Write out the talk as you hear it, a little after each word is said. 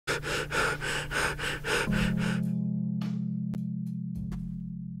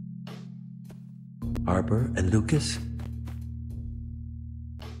Harper and Lucas?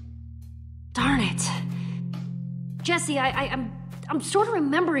 Darn it. Jesse, I'm sort of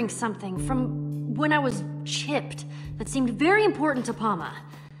remembering something from when I was chipped that seemed very important to Palma.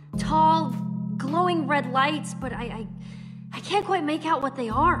 Tall, glowing red lights, but I can't quite make out what they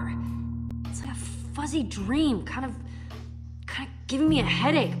are. It's like a fuzzy dream, kind of giving me a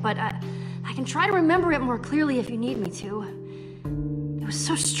headache, but I can try to remember it more clearly if you need me to. It was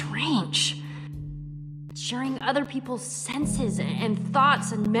so strange. Sharing other people's senses and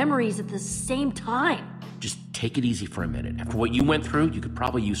thoughts and memories at the same time. Just take it easy for a minute. After what you went through, you could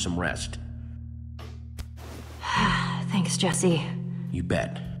probably use some rest. Thanks, Jesse. You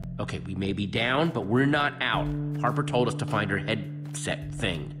bet. Okay, we may be down, but we're not out. Harper told us to find her headset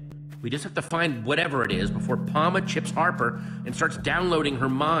thing. We just have to find whatever it is before Palma chips Harper and starts downloading her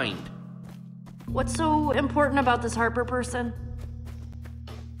mind. What's so important about this Harper person?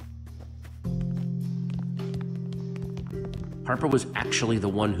 Harper was actually the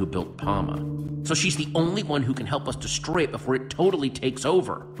one who built Palma. So she's the only one who can help us destroy it before it totally takes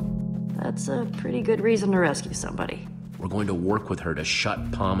over. That's a pretty good reason to rescue somebody. We're going to work with her to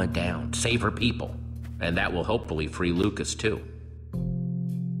shut Palma down, save her people. And that will hopefully free Lucas, too.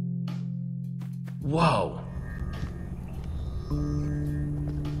 Whoa.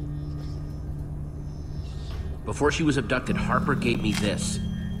 Before she was abducted, Harper gave me this.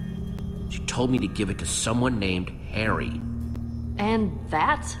 She told me to give it to someone named Harry. And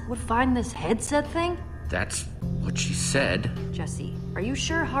that would find this headset thing? That's what she said. Jesse, are you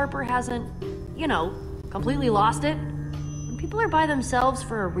sure Harper hasn't, completely lost it? When people are by themselves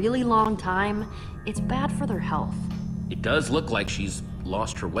for a really long time, it's bad for their health. It does look like she's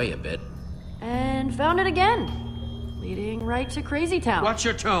lost her way a bit. And found it again, leading right to Crazy Town. Watch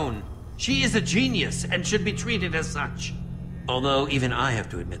your tone. She is a genius and should be treated as such. Although even I have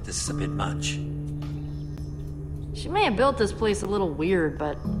to admit this is a bit much. She may have built this place a little weird,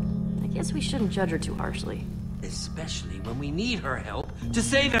 but I guess we shouldn't judge her too harshly. Especially when we need her help to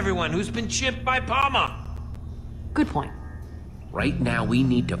save everyone who's been chipped by Palma. Good point. Right now, we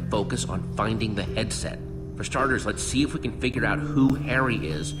need to focus on finding the headset. For starters, let's see if we can figure out who Harry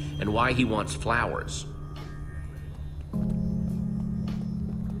is and why he wants flowers.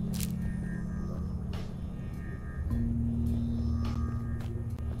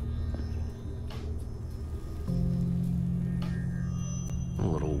 A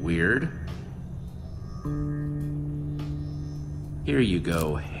little weird. Here you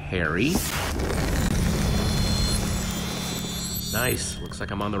go, Harry. Nice. Looks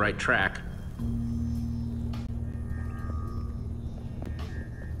like I'm on the right track.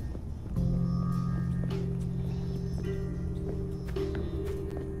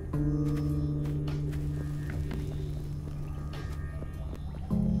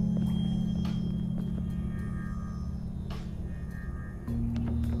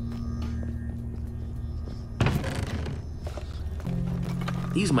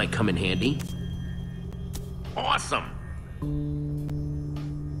 These might come in handy. Awesome!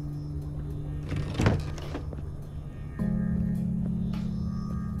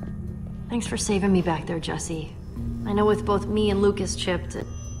 Thanks for saving me back there, Jesse. I know with both me and Lucas chipped, it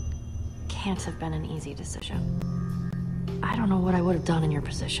can't have been an easy decision. I don't know what I would have done in your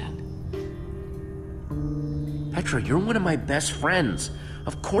position. Petra, you're one of my best friends.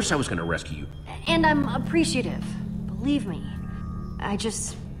 Of course I was gonna rescue you. And I'm appreciative. Believe me. I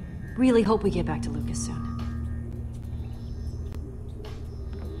just really hope we get back to Lucas soon.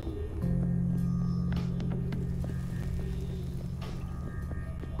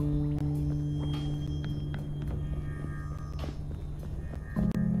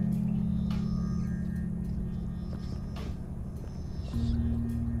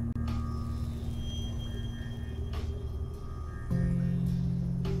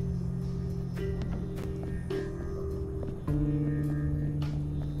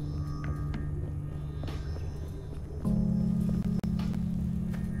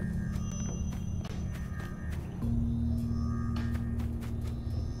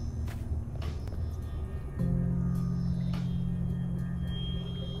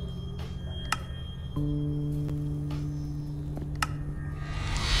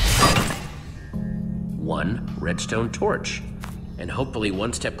 One redstone torch, and hopefully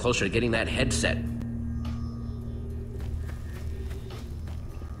one step closer to getting that headset.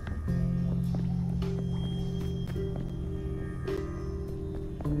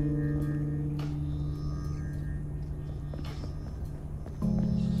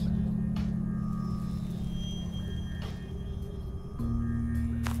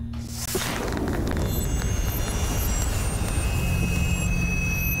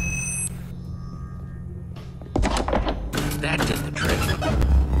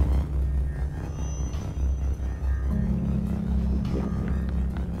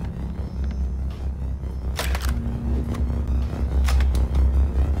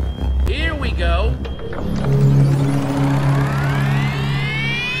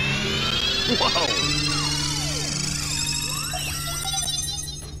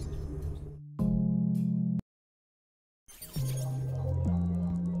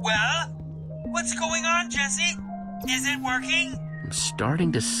 What's going on, Jesse? Is it working? I'm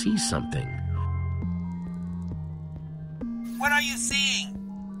starting to see something. What are you seeing?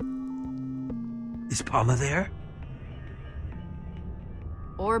 Is Palma there?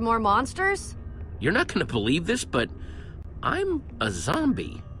 Or more monsters? You're not gonna believe this, but I'm a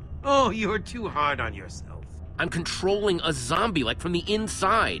zombie. Oh, you're too hard on yourself. I'm controlling a zombie, like from the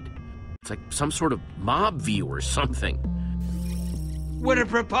inside. It's like some sort of mob view or something. What a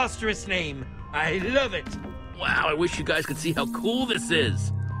preposterous name. I love it. Wow, I wish you guys could see how cool this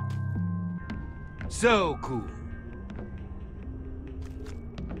is. So cool.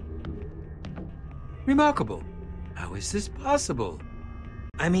 Remarkable. How is this possible?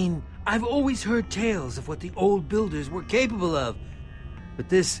 I mean, I've always heard tales of what the old builders were capable of. But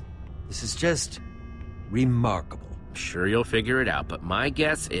this is just remarkable. Sure you'll figure it out, but my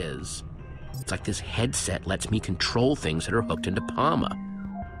guess is it's like this headset lets me control things that are hooked into Palma.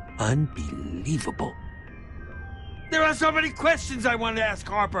 Unbelievable. There are so many questions I want to ask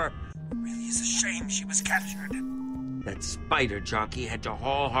Harper. It really is a shame she was captured. That spider jockey had to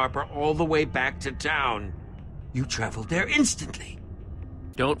haul Harper all the way back to town. You traveled there instantly.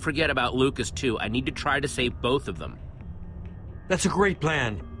 Don't forget about Lucas, too. I need to try to save both of them. That's a great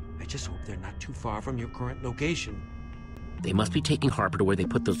plan. I just hope they're not too far from your current location. They must be taking Harper to where they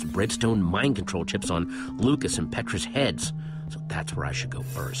put those redstone mind control chips on Lucas and Petra's heads. So that's where I should go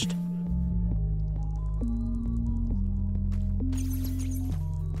first.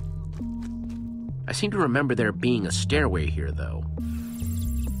 I seem to remember there being a stairway here, though.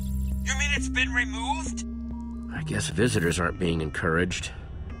 You mean it's been removed? I guess visitors aren't being encouraged.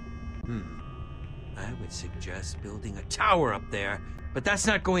 I would suggest building a tower up there, but that's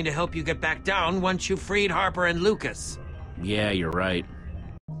not going to help you get back down once you've freed Harper and Lucas. Yeah, you're right.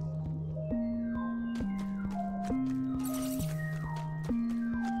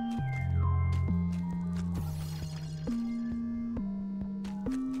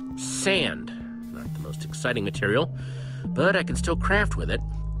 Sand. Not the most exciting material, but I can still craft with it.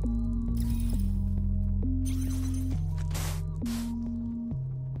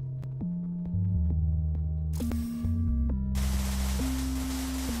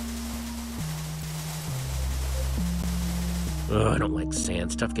 Ugh, I don't like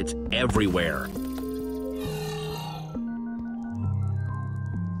sand. Stuff gets everywhere.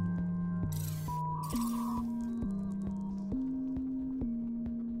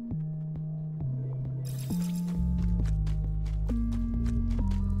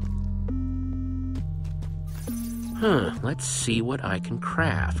 Let's see what I can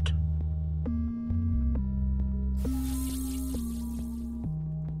craft.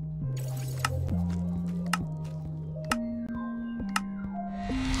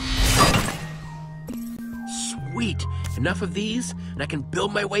 Sweet! Enough of these, and I can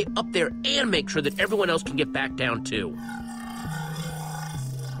build my way up there and make sure that everyone else can get back down too.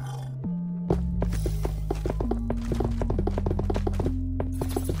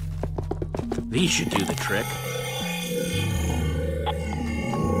 These should do the trick.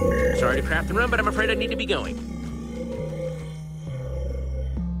 Sorry to craft and run, but I'm afraid I need to be going.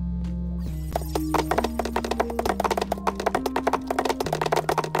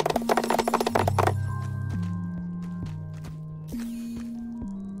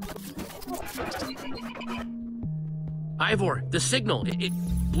 Ivor, the signal, it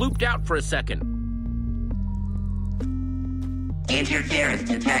blooped out for a second. Interference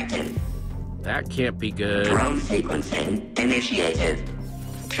detected. That can't be good. Drone sequencing initiated.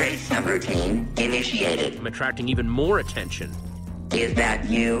 Trace subroutine initiated. I'm attracting even more attention. Is that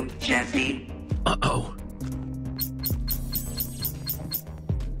you, Jesse? Uh-oh.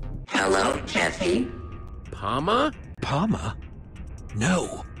 Hello, Jesse? Palma? Palma?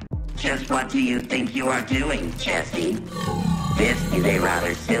 No. Just what do you think you are doing, Jesse? This is a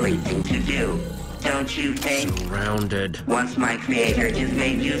rather silly thing to do, don't you think? Surrounded. Once my creator is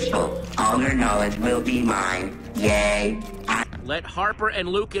made useful, all her knowledge will be mine. Yay! Let Harper and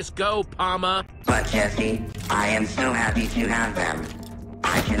Lucas go, Palma. But Jesse, I am so happy to have them.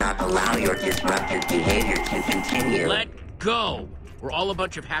 I cannot allow your disruptive behavior to continue. Let go. We're all a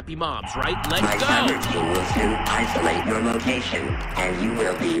bunch of happy mobs, right? Let My go. cyber team will soon isolate your location, and you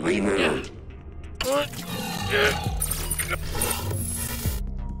will be removed.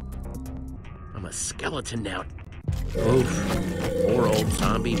 I'm a skeleton now. Oof. Poor old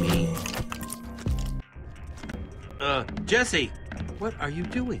zombie me. Jesse, what are you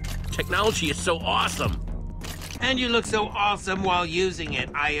doing? Technology is so awesome. And you look so awesome while using it,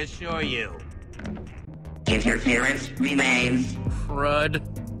 I assure you. Interference remains. Crud.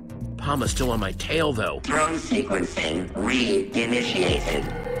 Palma's still on my tail, though. Drone sequencing re-initiated.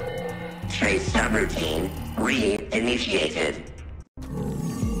 Trace subroutine re-initiated.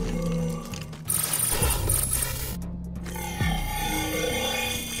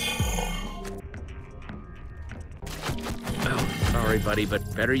 Oh, sorry, buddy,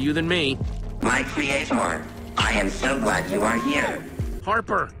 but better you than me. My creator, I am so glad you are here.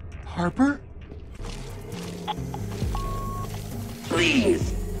 Harper! Harper?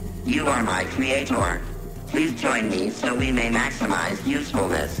 Please, you are my creator. Please join me so we may maximize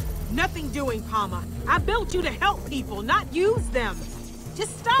usefulness. Nothing doing, Palma. I built you to help people, not use them.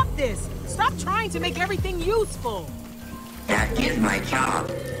 Just stop this. Stop trying to make everything useful. That is my job.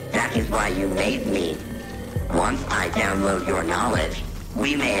 That is why you made me. Once I download your knowledge,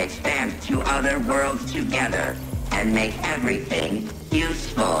 we may expand to other worlds together and make everything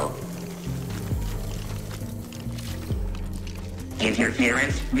useful.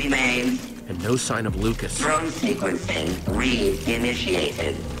 Interference remains. And no sign of Lucas. Drone sequencing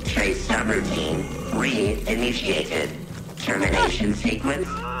re-initiated. Trace subroutine re-initiated. Termination sequence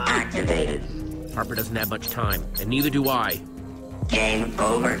activated. Harper doesn't have much time, and neither do I. Game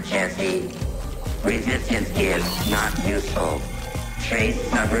over, Jesse. Resistance is not useful. Trace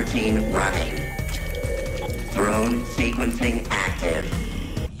subroutine running. Drone sequencing active.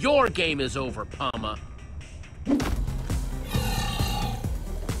 Your game is over, Palma.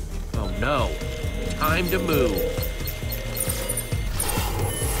 Oh no. Time to move.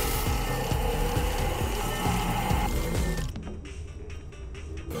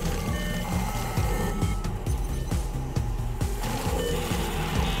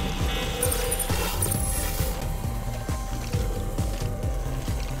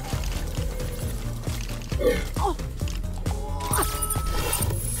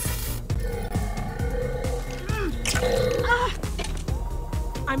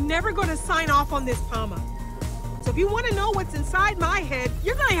 I'm never going to sign off on this, Palma. So if you want to know what's inside my head,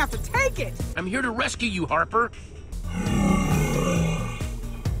 you're going to have to take it. I'm here to rescue you, Harper.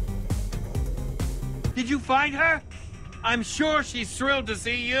 Did you find her? I'm sure she's thrilled to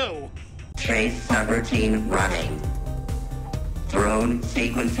see you. Trace subroutine running. Drone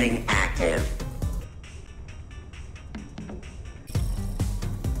sequencing active.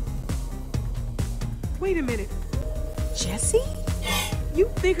 Wait a minute. Jesse? You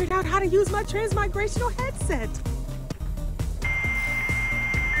figured out how to use my transmigrational headset.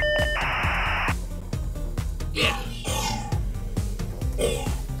 Yeah.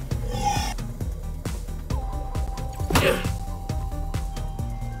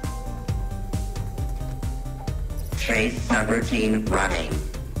 Trace subroutine running.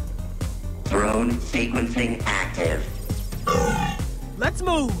 Drone sequencing active. Let's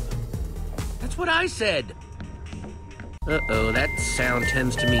move. That's what I said. Uh-oh, that sound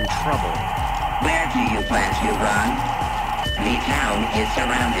tends to mean trouble. Where do you plan to run? The town is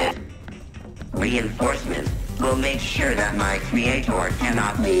surrounded. Reinforcements will make sure that my creator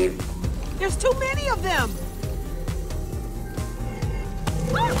cannot leave. There's too many of them.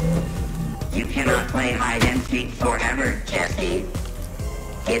 You cannot play hide and seek forever, Jesse.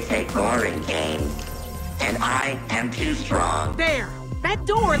 It's a boring game. And I am too strong. There. That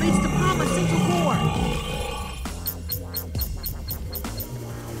door leads to Palma's central core.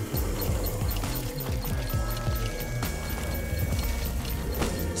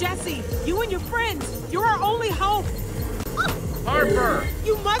 Jesse, you and your friends, you're our only hope. Harper!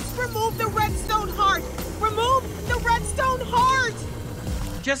 You must remove the redstone heart. Remove the redstone heart.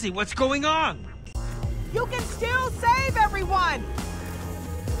 Jesse, what's going on? You can still save everyone.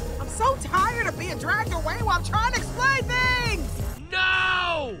 I'm so tired of being dragged away while I'm trying to explain things.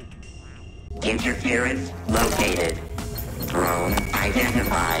 No! Interference located. Drone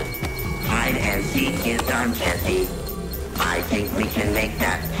identified. Hide and seek is done, Jesse. I think we can make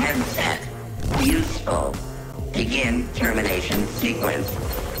that headset useful. Begin termination sequence.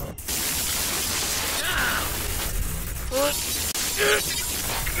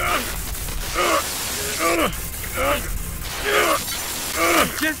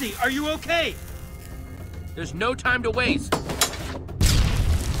 Jesse, are you okay? There's no time to waste.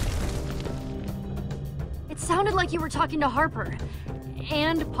 It sounded like you were talking to Harper.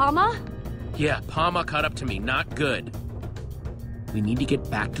 And Palma? Yeah, Palma caught up to me. Not good. We need to get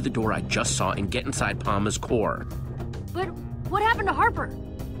back to the door I just saw and get inside Palma's core. But what happened to Harper?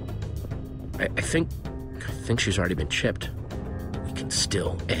 I think she's already been chipped. We can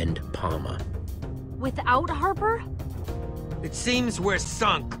still end Palma. Without Harper? It seems we're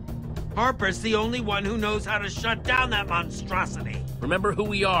sunk. Harper's the only one who knows how to shut down that monstrosity. Remember who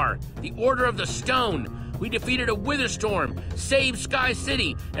we are. The Order of the Stone. We defeated a Witherstorm, saved Sky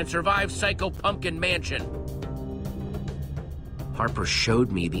City, and survived Psycho Pumpkin Mansion. Harper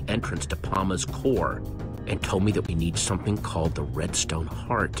showed me the entrance to Palma's core and told me that we need something called the Redstone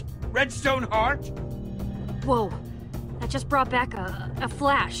Heart. Redstone Heart? Whoa, that just brought back a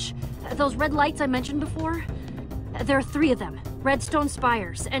flash. Those red lights I mentioned before, there are 3 of them, redstone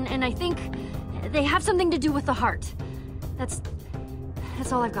spires, and I think they have something to do with the heart. That's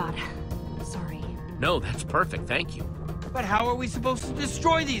all I've got. Sorry. No, that's perfect, thank you. But how are we supposed to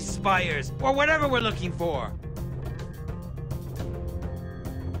destroy these spires, or whatever we're looking for?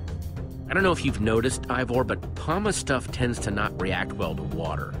 I don't know if you've noticed, Ivor, but Palma's stuff tends to not react well to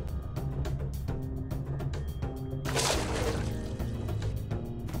water.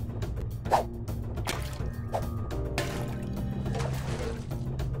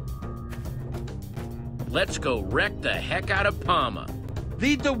 Let's go wreck the heck out of Palma.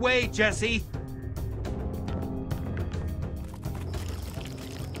 Lead the way, Jesse.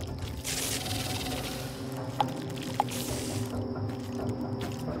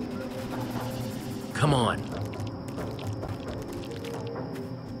 Come on.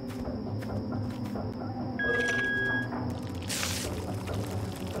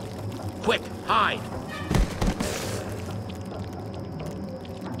 Quick, hide.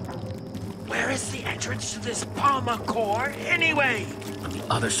 Where is the entrance to this Palma core, anyway? On the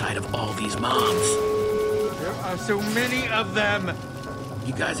other side of all these mobs. There are so many of them.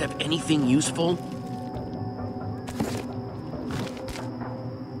 You guys have anything useful?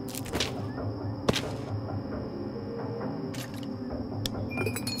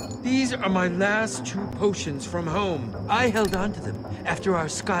 These are my last 2 potions from home. I held on to them after our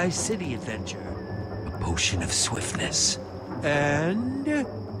Sky City adventure. A potion of swiftness. And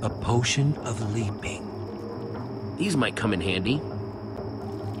a potion of leaping. These might come in handy.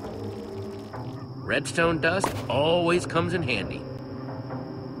 Redstone dust always comes in handy.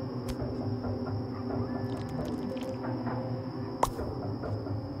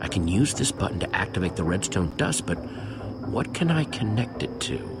 I can use this button to activate the redstone dust, but what can I connect it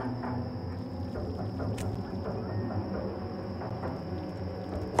to?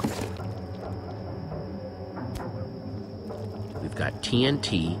 We've got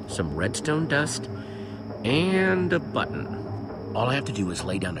TNT, some redstone dust, and a button. All I have to do is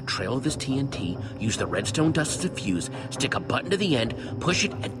lay down a trail of this TNT, use the redstone dust as a fuse, stick a button to the end, push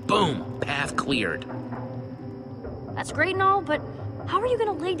it, and boom! Path cleared. That's great and all, but how are you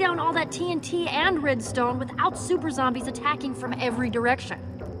gonna lay down all that TNT and redstone without super zombies attacking from every direction?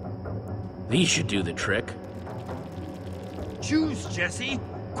 These should do the trick. Choose, Jesse.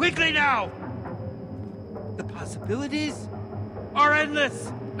 Quickly now! The possibilities are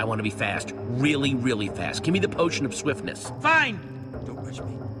endless. I want to be fast. Really, really fast. Give me the potion of swiftness. Fine. Don't rush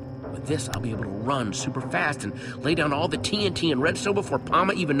me. With this, I'll be able to run super fast and lay down all the TNT and redstone before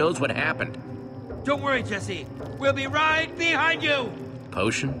Palma even knows what happened. Don't worry, Jesse. We'll be right behind you.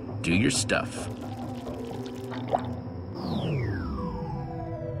 Potion, do your stuff.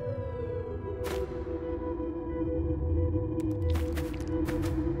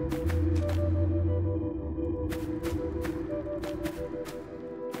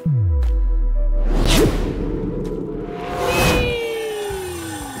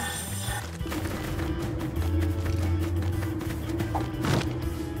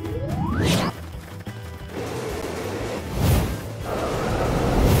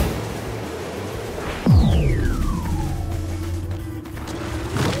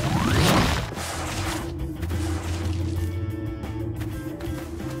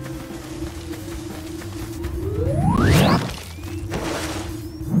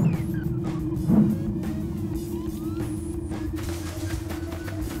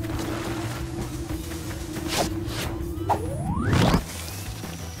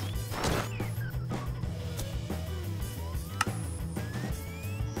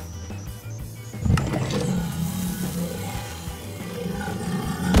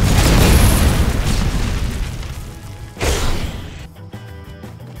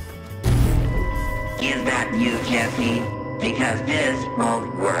 Is that you, Jesse? Because this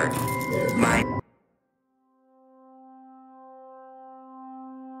won't work. My